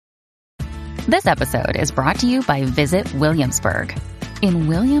This episode is brought to you by Visit Williamsburg. In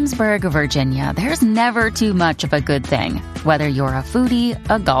Williamsburg, Virginia, there's never too much of a good thing. Whether you're a foodie,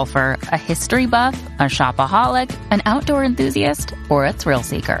 a golfer, a history buff, a shopaholic, an outdoor enthusiast, or a thrill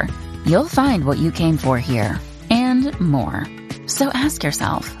seeker, you'll find what you came for here and more. So ask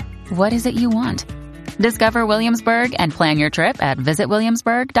yourself, what is it you want? Discover Williamsburg and plan your trip at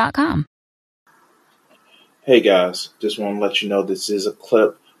visitwilliamsburg.com. Hey guys, just want to let you know this is a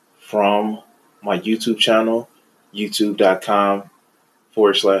clip from my YouTube channel,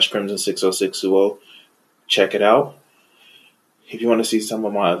 youtube.com/Crimson60620. Check it out. If you want to see some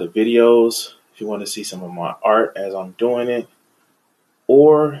of my other videos, if you want to see some of my art as I'm doing it,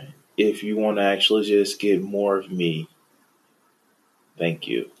 or if you want to actually just get more of me, thank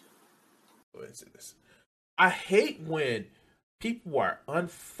you. I hate when people are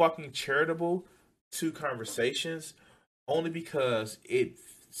unfucking charitable to conversations only because it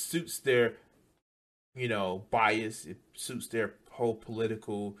suits their, bias. It suits their whole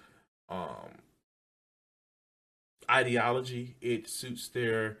political ideology. It suits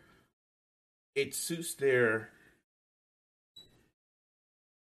their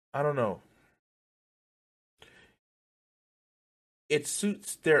I don't know. It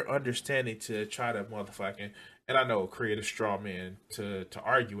suits their understanding to try to motherfucking, and I know, create a straw man to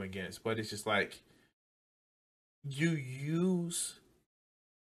argue against, but it's just like, you use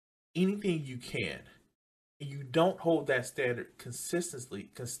anything you can, and you don't hold that standard consistently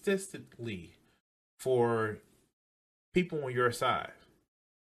for people on your side.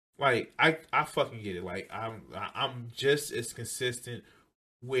 Like, I fucking get it. Like, I'm just as consistent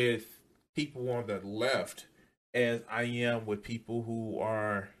with people on the left as I am with people who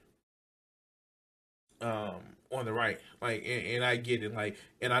are on the right. Like, and I get it. Like,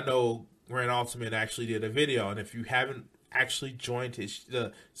 and I know Grand Ultimate actually did a video, and if you haven't actually joined his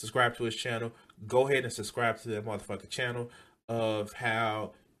subscribe to his channel, go ahead and subscribe to that motherfucking channel of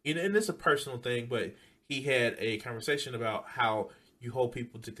how, and it's a personal thing, but he had a conversation about how you hold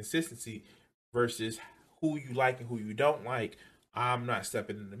people to consistency versus who you like and who you don't like. I'm not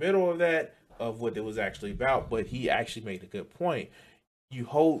stepping in the middle of that, of what it was actually about, but he actually made a good point. You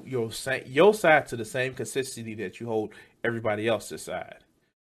hold your side to the same consistency that you hold everybody else's side.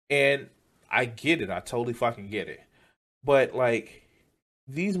 And I get it. I totally fucking get it. But, like,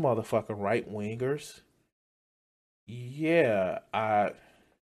 these motherfucking right-wingers, yeah, I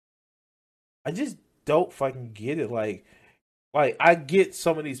just don't fucking get it. Like, I get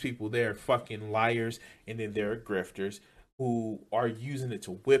some of these people, they're fucking liars, and then they're grifters who are using it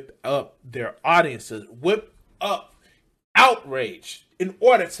to whip up their audiences, whip up outrage in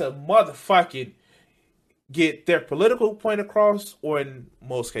order to motherfucking get their political point across, or in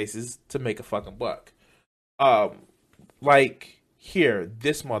most cases, to make a fucking buck. Like, here,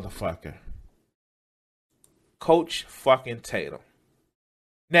 this motherfucker, Coach fucking Tatum.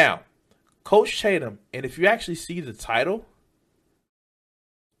 Now, Coach Tatum, and if you actually see the title,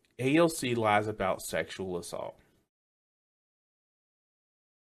 AOC lies about sexual assault.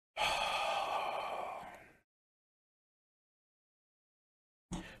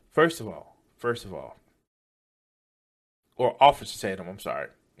 First of all, or Officer Tatum, I'm sorry,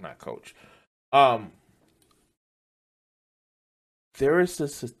 not Coach. There is a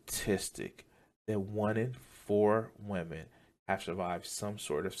statistic that 1 in 4 women have survived some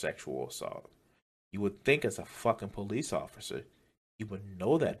sort of sexual assault. You would think, as a fucking police officer, you would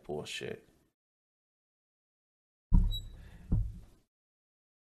know that bullshit.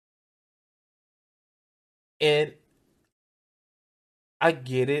 And I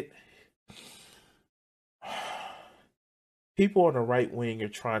get it. People on the right wing are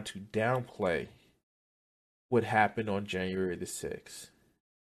trying to downplay what happened on January the 6th.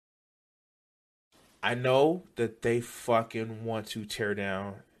 I know that they fucking want to tear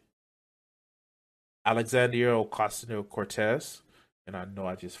down Alexandria Ocasio-Cortez, and I know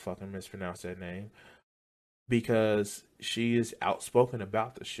I just fucking mispronounced that name, because she is outspoken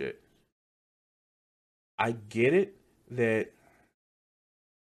about the shit. I get it that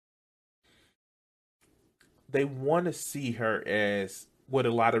they want to see her as what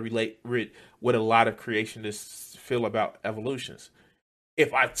a lot of creationists feel about evolutions.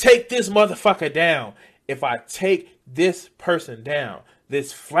 If I take this motherfucker down, if I take this person down,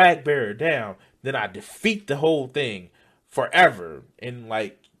 this flag bearer down, then I defeat the whole thing forever. And,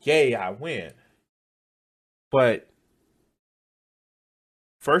 like, yay, I win. But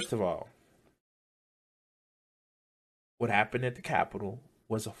first of all, what happened at the Capitol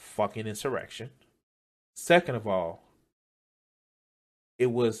was a fucking insurrection. Second of all,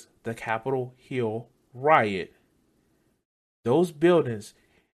 it was the Capitol Hill riot. Those buildings,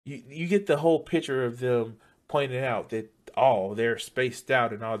 You get the whole picture of them pointing out that they're spaced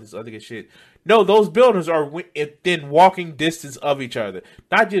out and all this other good shit. No, those buildings are within walking distance of each other,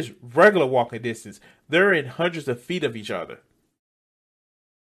 not just regular walking distance. They're in hundreds of feet of each other.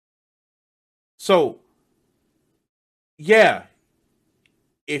 So, yeah,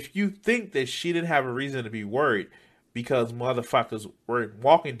 if you think that she didn't have a reason to be worried because motherfuckers were in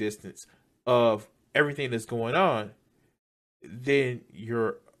walking distance of everything that's going on, then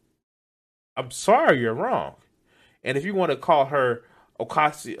I'm sorry, you're wrong. And if you want to call her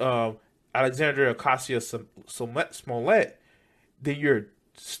Alexandria Ocasio Smollett, then you're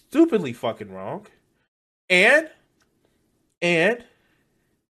stupidly fucking wrong. And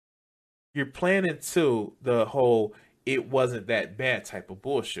you're playing into the whole it wasn't that bad type of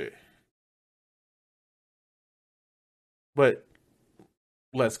bullshit. But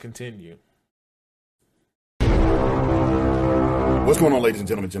let's continue. What's going on, ladies and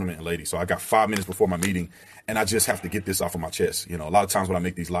gentlemen and ladies? So I got 5 minutes before my meeting, and I just have to get this off of my chest. You know, a lot of times when I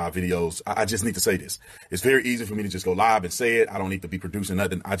make these live videos, I just need to say this. It's very easy for me to just go live and say it. I don't need to be producing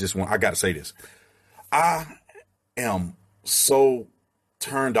nothing. I got to say this. I am so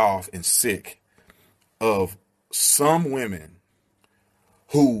turned off and sick of some women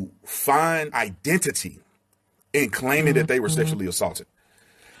who find identity in claiming that they were sexually assaulted.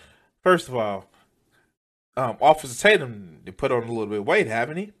 First of all, Officer Tatum, they put on a little bit of weight,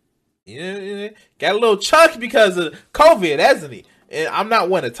 haven't he? Yeah, got a little chunky because of COVID, hasn't he? And I'm not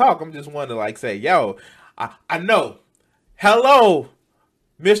one to talk. I'm just one to like say, yo, I know. Hello,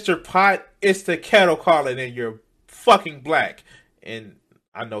 Mr. Pot, it's the kettle calling and you're fucking black. And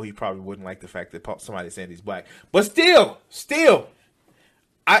I know he probably wouldn't like the fact that somebody's saying he's black. But still,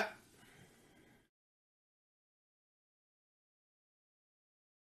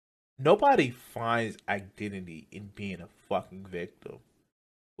 nobody finds identity in being a fucking victim.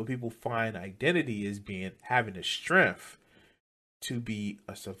 What people find identity is having the strength to be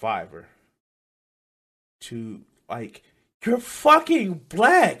a survivor. To, like, you're fucking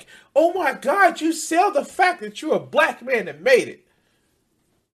black. Oh my God, you sell the fact that you're a black man that made it.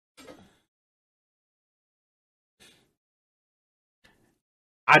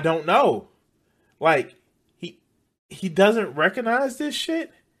 I don't know. Like, he doesn't recognize this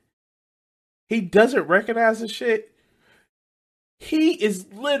shit. He doesn't recognize the shit. He is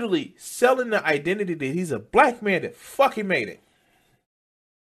literally selling the identity that he's a black man that fucking made it.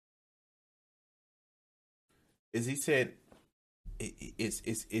 Is he saying? Is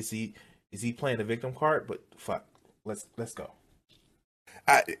he playing the victim card? But fuck, let's go.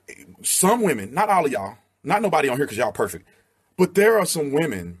 Some women, not all of y'all, not nobody on here because y'all perfect, but there are some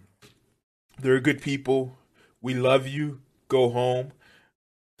women. They're good people. We love you. Go home.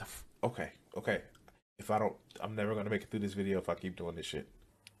 Okay. I'm never going to make it through this video if I keep doing this shit.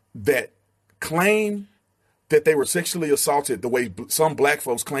 That claim that they were sexually assaulted the way some black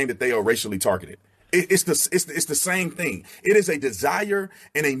folks claim that they are racially targeted. It's the same thing. It is a desire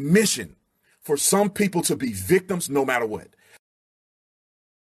and a mission for some people to be victims no matter what.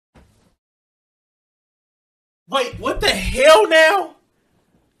 Wait, what the hell now?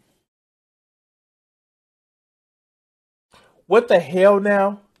 What the hell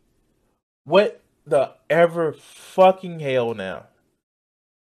now? What the ever fucking hell now?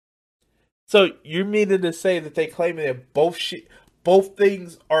 So you meaning to say that they claiming that both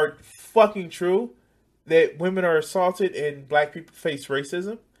things are fucking true? That women are assaulted and black people face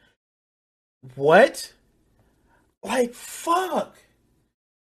racism? What? Like, fuck.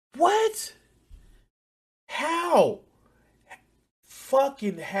 What? How?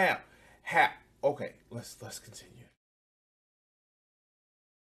 Fucking how? How? Okay, let's continue.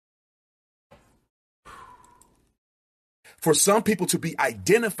 For some people to be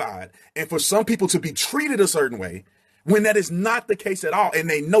identified and for some people to be treated a certain way when that is not the case at all, and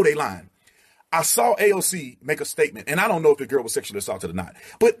they know they lying. I saw AOC make a statement, and I don't know if the girl was sexually assaulted or not,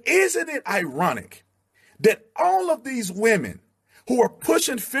 but isn't it ironic that all of these women who are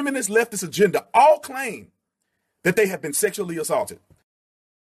pushing feminist leftist agenda all claim that they have been sexually assaulted?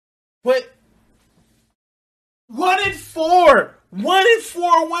 But 1 in 4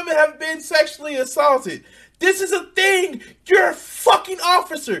 women have been sexually assaulted. This is a thing. You're a fucking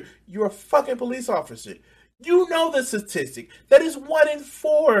officer. You're a fucking police officer. You know the statistic. That is 1 in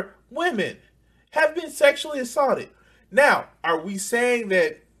 4 women have been sexually assaulted. Now, are we saying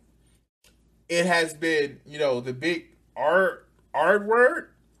that it has been, the big R word?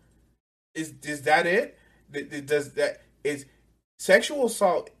 Is that it? Is sexual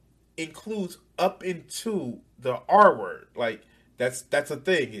assault includes up into the R word? Like, that's a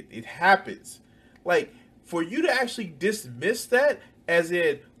thing. It happens. Like, for you to actually dismiss that as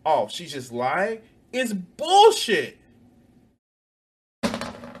in, oh, she's just lying, is bullshit.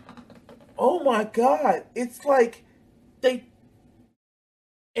 Oh my God. It's like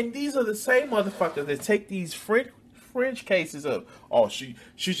and these are the same motherfuckers that take these fringe cases of, oh, she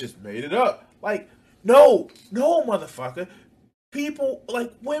just made it up. Like, no, motherfucker. People,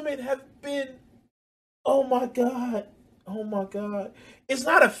 like, women have been, oh my God. It's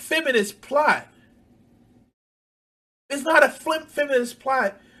not a feminist plot. It's not a feminist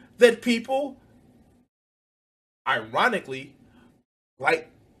plot that people, ironically, like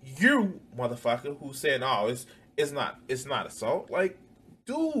you, motherfucker, who's saying, oh, it's not assault. Like,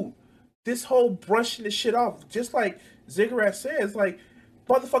 dude, this whole brushing this shit off, just like Ziggurat says, like,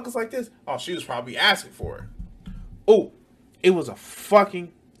 motherfuckers like this, oh, she was probably asking for it. Oh, it was a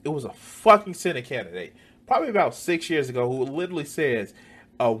fucking Senate candidate, probably about 6 years ago, who literally says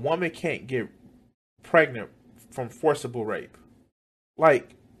a woman can't get pregnant from forcible rape.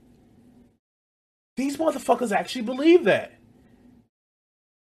 Like, these motherfuckers actually believe that.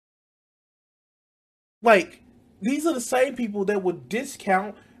 Like, these are the same people that would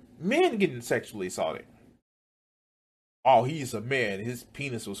discount men getting sexually assaulted. Oh, he's a man. His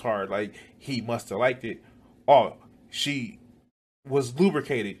penis was hard. Like, he must have liked it. Oh, she was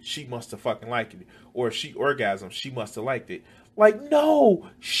lubricated. She must have fucking liked it. Or if she orgasmed, she must have liked it. Like, no.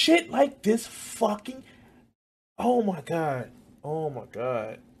 Shit like this fucking... Oh, my God.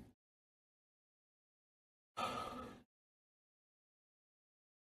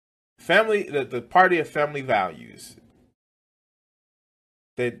 Family, the party of family values.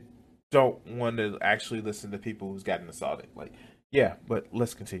 They don't want to actually listen to people who's gotten assaulted. Like, yeah, but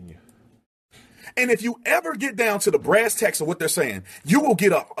let's continue. And if you ever get down to the brass tacks of what they're saying, you will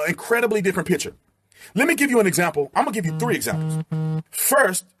get an incredibly different picture. Let me give you an example. I'm going to give you 3 examples.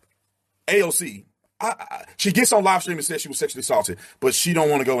 First, AOC. She gets on live stream and says she was sexually assaulted, but she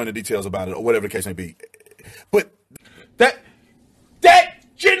don't want to go into details about it or whatever the case may be. But that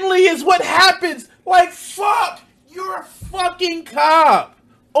generally is what happens. Like, fuck, you're a fucking cop.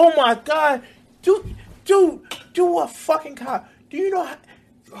 Oh my God, dude, a fucking cop. Do you know how,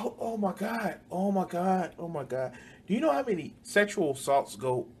 oh my God. Do you know how many sexual assaults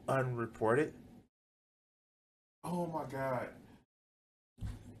go unreported? Oh my God.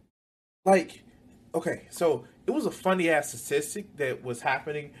 Like, okay, so it was a funny ass statistic that was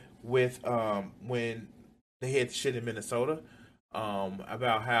happening with when they had shit in Minnesota,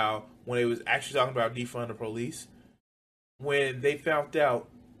 about how when they was actually talking about defund the police, when they found out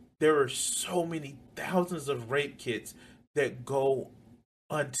there were so many thousands of rape kits that go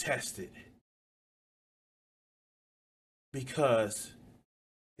untested because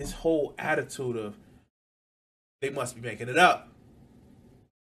this whole attitude of they must be making it up.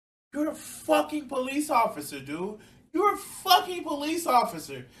 You're a fucking police officer, dude. You're a fucking police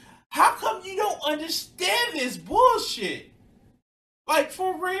officer. How come you don't understand this bullshit? Like,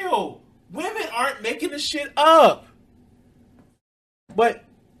 for real. Women aren't making this shit up. But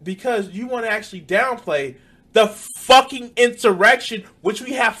because you want to actually downplay the fucking insurrection, which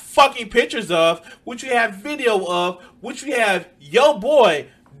we have fucking pictures of, which we have video of, which we have yo boy,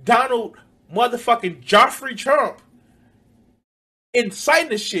 Donald motherfucking Joffrey Trump inciting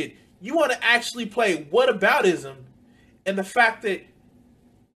the shit. You want to actually play whataboutism, and the fact that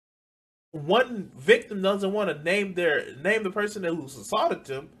one victim doesn't want to name the person who's assaulted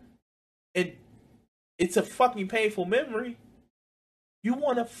them, and it's a fucking painful memory. You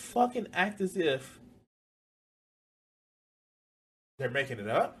want to fucking act as if they're making it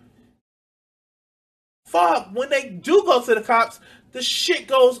up? Fuck, when they do go to the cops, the shit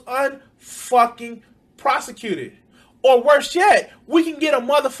goes unfucking prosecuted. Or worse yet, we can get a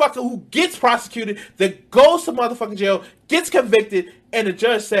motherfucker who gets prosecuted, that goes to motherfucking jail, gets convicted, and the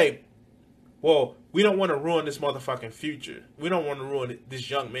judge say, well, we don't want to ruin this motherfucking future. We don't want to ruin this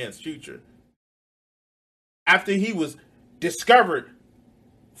young man's future. After he was discovered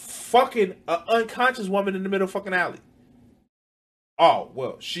fucking an unconscious woman in the middle of fucking alley. Oh,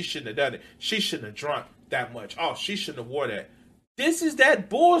 well, she shouldn't have done it. She shouldn't have drunk that much. Oh, she shouldn't have wore that. This is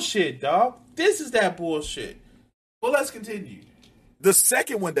that bullshit, dog. This is that bullshit. Well, let's continue. The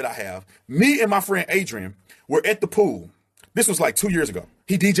second one that I have, me and my friend Adrian were at the pool. This was like 2 years ago.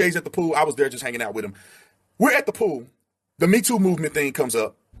 He DJs at the pool. I was there just hanging out with him. We're at the pool. The Me Too movement thing comes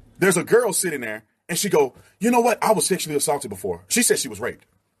up. There's a girl sitting there, and she go, you know what? I was sexually assaulted before. She said she was raped.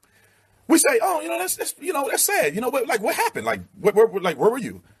 We say, oh, that's sad. What happened? Like, where were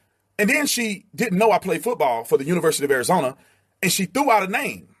you? And then she didn't know I played football for the University of Arizona, and she threw out a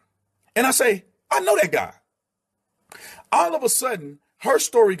name. And I say, I know that guy. All of a sudden, her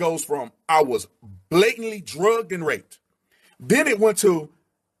story goes from I was blatantly drugged and raped. Then it went to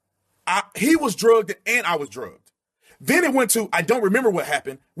he was drugged and I was drugged. Then it went to, I don't remember what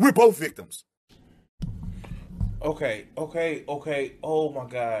happened. We're both victims. Okay. Oh my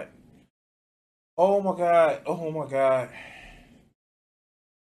God. Oh my God. Oh my God.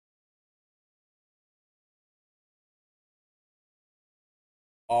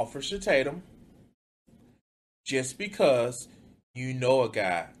 Officer Tatum, just because you know a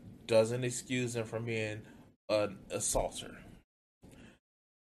guy doesn't excuse him from being an assaulter.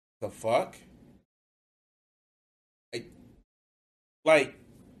 The fuck? Like,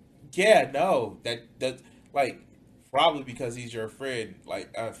 yeah, no, that like probably because he's your friend.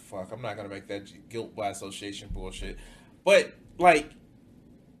 Like, fuck, I'm not gonna make that guilt by association bullshit. But like,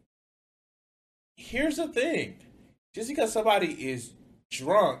 here's the thing: just because somebody is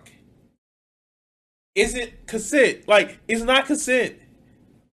drunk isn't consent. Like, it's not consent.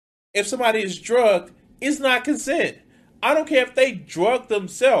 If somebody is drugged, it's not consent. I don't care if they drug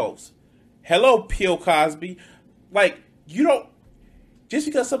themselves. Hello, Bill Cosby. Like, you don't. Just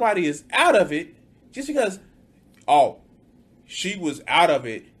because somebody is out of it, just because, oh, she was out of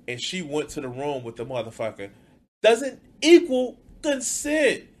it and she went to the room with the motherfucker, doesn't equal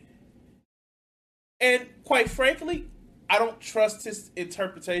consent. And quite frankly, I don't trust his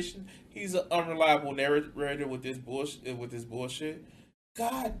interpretation. He's an unreliable narrator with this bullshit.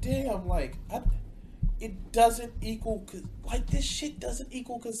 God damn, like, it doesn't equal, like, this shit doesn't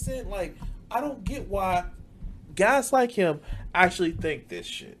equal consent. Like, I don't get why guys like him actually think this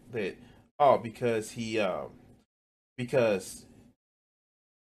shit. That, oh, because because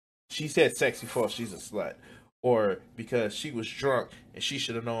she said sex before, she's a slut. Or because she was drunk and she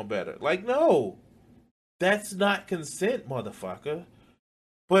should have known better. Like, no. That's not consent, motherfucker.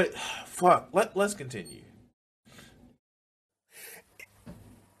 But, fuck, let's continue.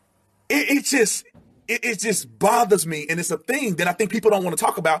 It just bothers me, and it's a thing that I think people don't want to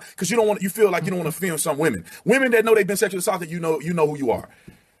talk about because you feel like you don't want to offend some women that know they've been sexually assaulted. You know who you are,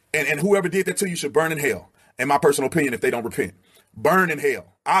 and whoever did that to you should burn in hell. In my personal opinion, if they don't repent, burn in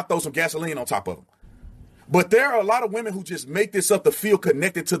hell. I'll throw some gasoline on top of them. But there are a lot of women who just make this up to feel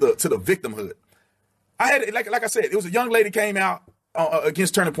connected to the victimhood. I had, like I said, it was a young lady came out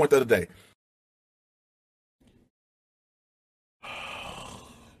against Turning Point the other day.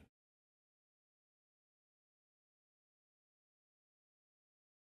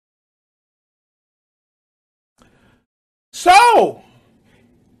 So,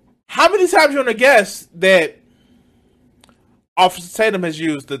 how many times you want to guess that Officer Tatum has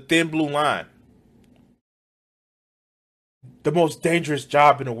used the thin blue line? The most dangerous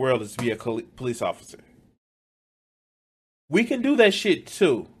job in the world is to be a police officer. We can do that shit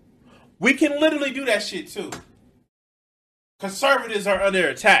too. We can literally do that shit too. Conservatives are under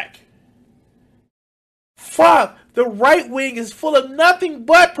attack. Fuck, the right wing is full of nothing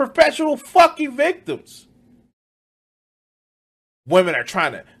but perpetual fucking victims. Women are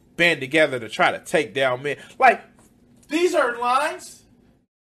trying to band together to try to take down men. Like, these are lines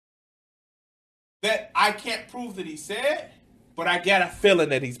that I can't prove that he said, but I got a feeling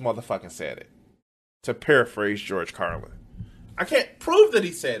that he's motherfucking said it. To paraphrase George Carlin. I can't prove that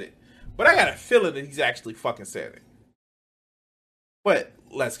he said it, but I got a feeling that he's actually fucking said it. But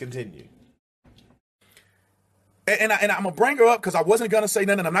let's continue. And I'm going to bring her up because I wasn't going to say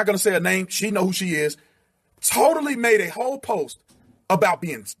nothing. I'm not going to say her name. She know who she is. Totally made a whole post about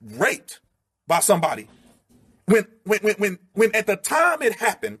being raped by somebody. When at the time it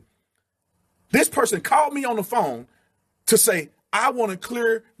happened, this person called me on the phone to say, I want to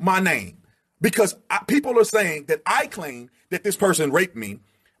clear my name because people are saying that I claim that this person raped me,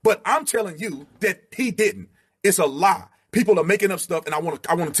 but I'm telling you that he didn't. It's a lie. People are making up stuff, and I want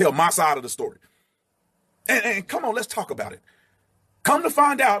to tell my side of the story. And come on, let's talk about it. Come to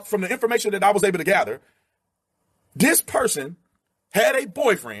find out from the information that I was able to gather, this person had a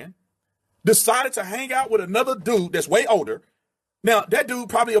boyfriend, decided to hang out with another dude that's way older. Now, that dude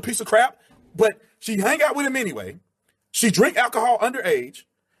probably a piece of crap, but she hang out with him anyway. She drink alcohol underage,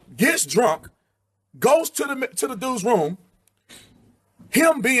 gets drunk, goes to the dude's room.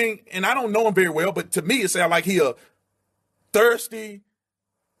 Him being, and I don't know him very well, but to me it sounds like he a thirsty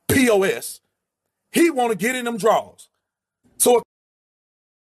POS. He want to get in them draws. So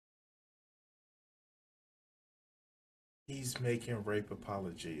he's making rape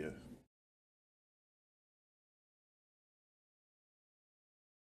apologia.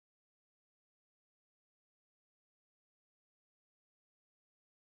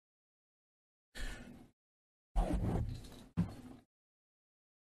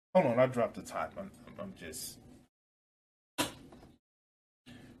 Hold on, I dropped the type. I'm just.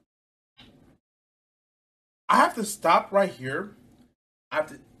 I have to stop right here. I have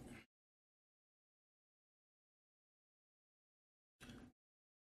to.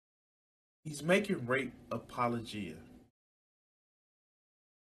 He's making rape apologia.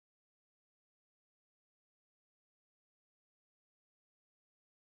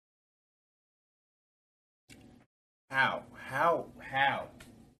 How? How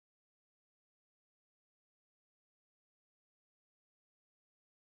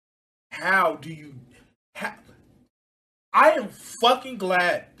do you... How? I am fucking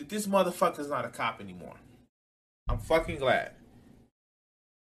glad that this motherfucker's not a cop anymore. I'm fucking glad.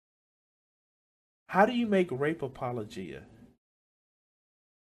 How do you make rape apologia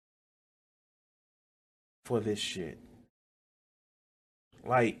for this shit?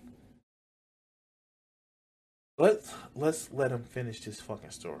 Like, let's let him finish this fucking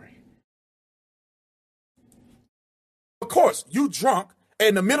story. Of course, you drunk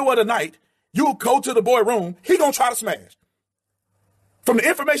in the middle of the night, you go to the boy room, he gonna try to smash. From the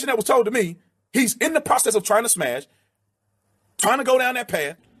information that was told to me, he's in the process of trying to smash, trying to go down that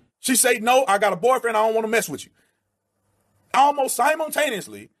path. She say, no, I got a boyfriend, I don't want to mess with you. Almost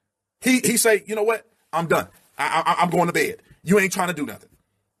simultaneously, he say, you know what, I'm done. I'm going to bed. You ain't trying to do nothing.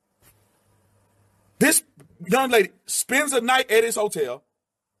 This young lady spends a night at his hotel,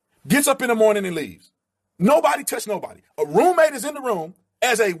 gets up in the morning and leaves. Nobody touched nobody. A roommate is in the room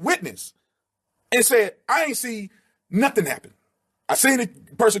as a witness and said, I ain't see nothing happen. I seen the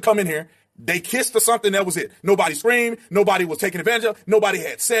person come in here. They kissed or something. That was it. Nobody screamed. Nobody was taken advantage of. Nobody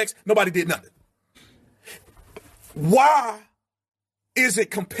had sex. Nobody did nothing. Why is it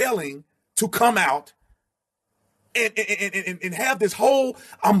compelling to come out and have this whole,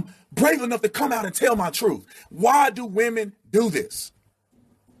 I'm brave enough to come out and tell my truth? Why do women do this?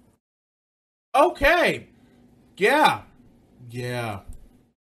 Okay. Yeah.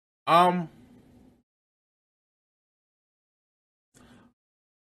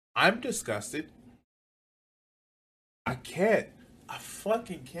 I'm disgusted. I can't. I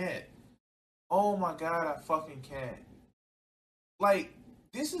fucking can't. Oh my god, I fucking can't. Like,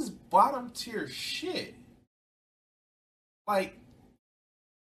 this is bottom tier shit. Like,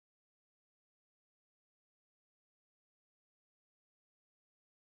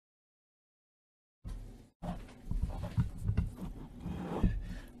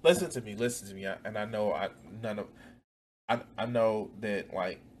 listen to me, and I know I know that,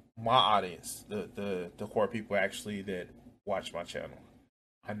 like, my audience, the core people actually that watch my channel,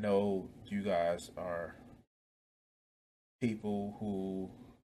 I know you guys are people who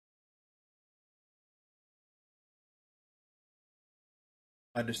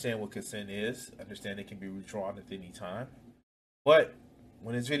understand what consent is, understand it can be withdrawn at any time. But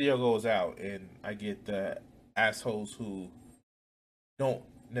when this video goes out and I get the assholes who don't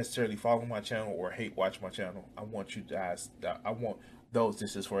necessarily follow my channel or hate watch my channel, I want you guys, I want those,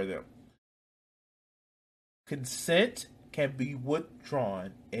 this is for them. Consent can be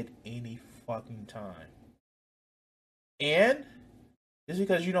withdrawn at any fucking time. And just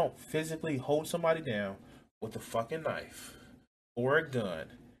because you don't physically hold somebody down with a fucking knife or a gun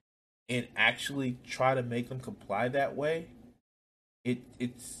and actually try to make them comply that way,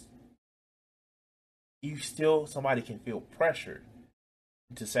 it's you still, somebody can feel pressured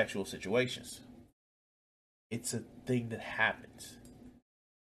into sexual situations. It's a thing that happens.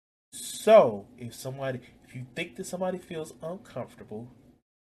 So if you think that somebody feels uncomfortable,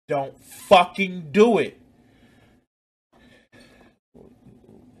 don't fucking do it.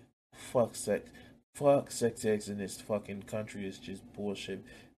 Fuck sex eds in this fucking country is just bullshit,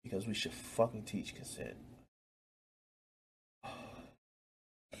 because we should fucking teach consent.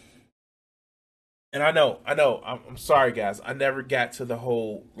 And I know, I'm sorry guys, I never got to the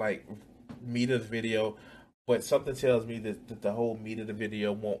whole, like, meat of the video, but something tells me that the whole meat of the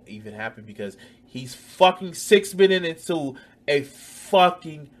video won't even happen, because he's fucking 6 minutes into a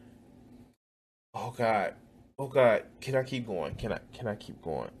fucking, oh god, can I keep going? Can I keep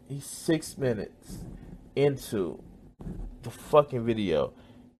going? He's 6 minutes into the fucking video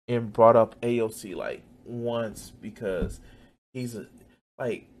and brought up AOC like once, because he's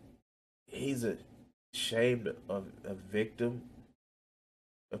ashamed of a victim,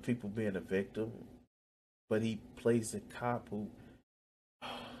 of people being a victim, but he plays the cop who.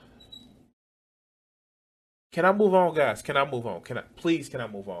 Can I move on, guys? Can I move on? Can I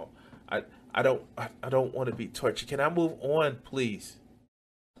move on? I don't want to be tortured. Can I move on, please?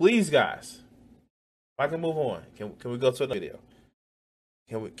 Please, guys. If I can move on, can we go to another video?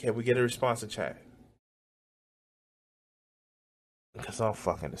 Can we get a response in chat? Because I'm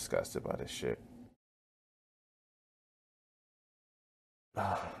fucking disgusted by this shit.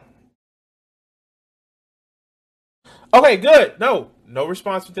 Okay, good. No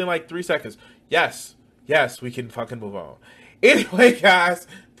response within like 3 seconds. Yes, we can fucking move on. Anyway, guys,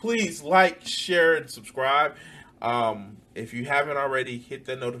 please like, share, and subscribe. If you haven't already, hit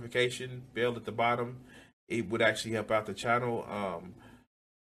that notification bell at the bottom. It would actually help out the channel.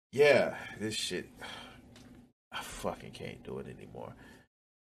 Yeah, this shit, I fucking can't do it anymore.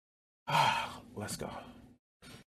 Let's go.